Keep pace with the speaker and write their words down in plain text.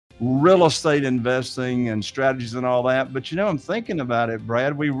real estate investing and strategies and all that. But, you know, I'm thinking about it,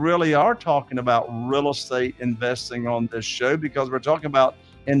 Brad, we really are talking about real estate investing on this show because we're talking about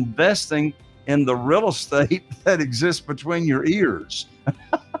investing in the real estate that exists between your ears.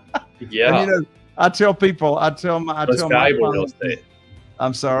 Yeah. And, you know, I tell people, I tell my valuable real estate.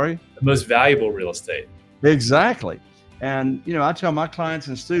 I'm sorry? The most valuable real estate. Exactly. And, you know, I tell my clients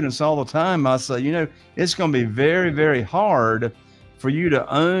and students all the time, I say, you know, it's going to be very, very hard for you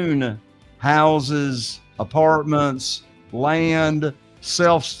to own houses, apartments, land,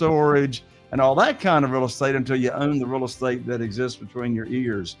 self-storage, and all that kind of real estate until you own the real estate that exists between your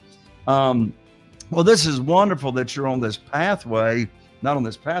ears. Well, this is wonderful that you're on this pathway, not on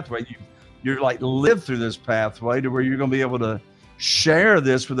this pathway, you're like live through this pathway to where you're going to be able to share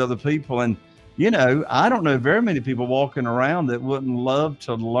this with other people. And, you know, I don't know very many people walking around that wouldn't love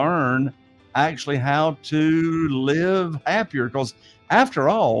to learn actually how to live happier, because after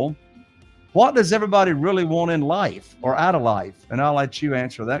all, what does everybody really want in life or out of life? And I'll let you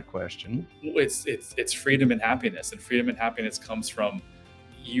answer that question. It's freedom and happiness, and freedom and happiness comes from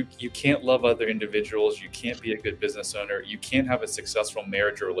you can't love other individuals, you can't be a good business owner, you can't have a successful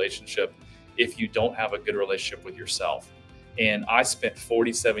marriage or relationship if you don't have a good relationship with yourself. And I spent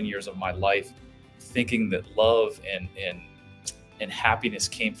 47 years of my life thinking that love and happiness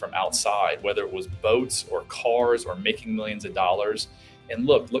came from outside, whether it was boats or cars or making millions of dollars. And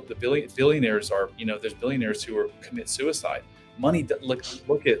look, the billionaires are, you know, there's billionaires who commit suicide. Money, look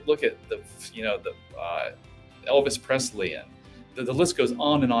at the, you know, the Elvis Presley, and the list goes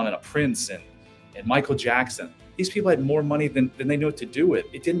on, and a Prince and Michael Jackson. These people had more money than they knew what to do with.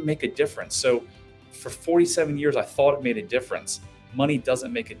 It didn't make a difference. So for 47 years, I thought it made a difference. Money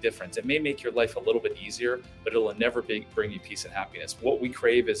doesn't make a difference. It may make your life a little bit easier, but it'll never bring you peace and happiness. What we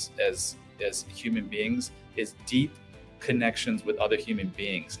crave as human beings is deep connections with other human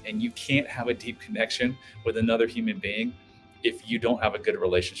beings. And you can't have a deep connection with another human being if you don't have a good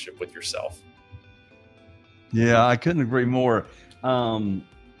relationship with yourself. Yeah, I couldn't agree more. And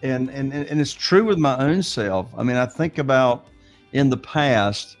it's true with my own self. I mean, I think about in the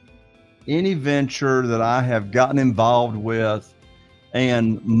past, any venture that I have gotten involved with,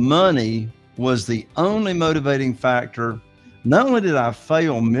 and money was the only motivating factor. Not only did I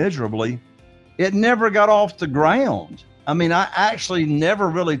fail miserably, it never got off the ground. I mean, I actually never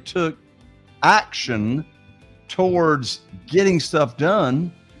really took action towards getting stuff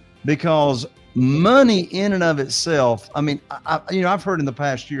done because money in and of itself, I mean, you know, I've heard in the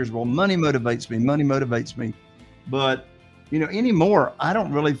past years, well, money motivates me. But, you know, anymore, I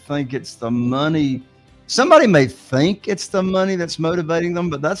don't really think it's the money. Somebody may think it's the money that's motivating them,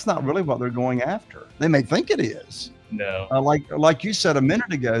 but that's not really what they're going after. They may think it is. No. Like you said a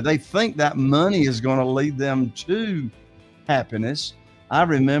minute ago, they think that money is going to lead them to happiness. I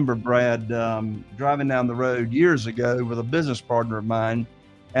remember, Brad, driving down the road years ago with a business partner of mine.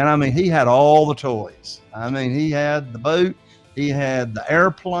 And I mean, he had all the toys. I mean, he had the boat, he had the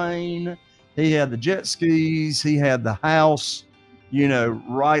airplane, he had the jet skis, he had the house, you know,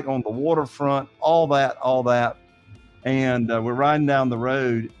 right on the waterfront, all that. And we're riding down the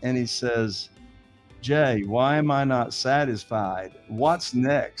road and he says, Jay, why am I not satisfied? What's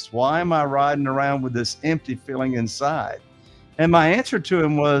next? Why am I riding around with this empty feeling inside? And my answer to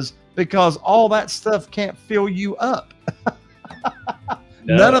him was, because all that stuff can't fill you up.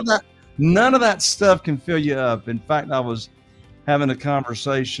 No. None of that stuff can fill you up. In fact, I was having a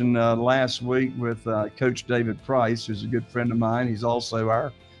conversation last week with Coach David Price, who's a good friend of mine. He's also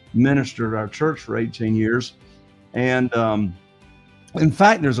our minister at our church for 18 years. And in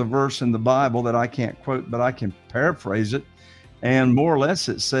fact, there's a verse in the Bible that I can't quote, but I can paraphrase it. And more or less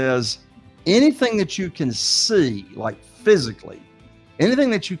it says, anything that you can see, like physically,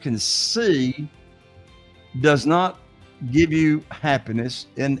 anything that you can see does not give you happiness,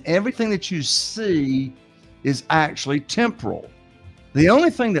 and everything that you see is actually temporal. The only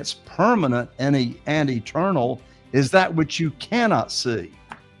thing that's permanent and eternal is that which you cannot see.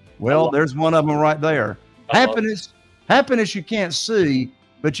 Well, there's one of them right there. Happiness you can't see,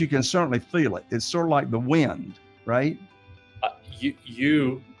 but you can certainly feel it. It's sort of like the wind, right?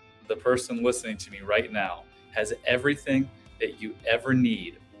 You, the person listening to me right now, has everything that you ever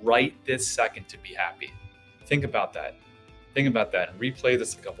need right this second to be happy. Think about that. Think about that and replay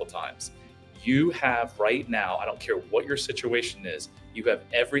this a couple of times. You have right now, I don't care what your situation is, you have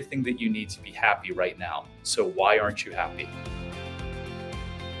everything that you need to be happy right now. So why aren't you happy?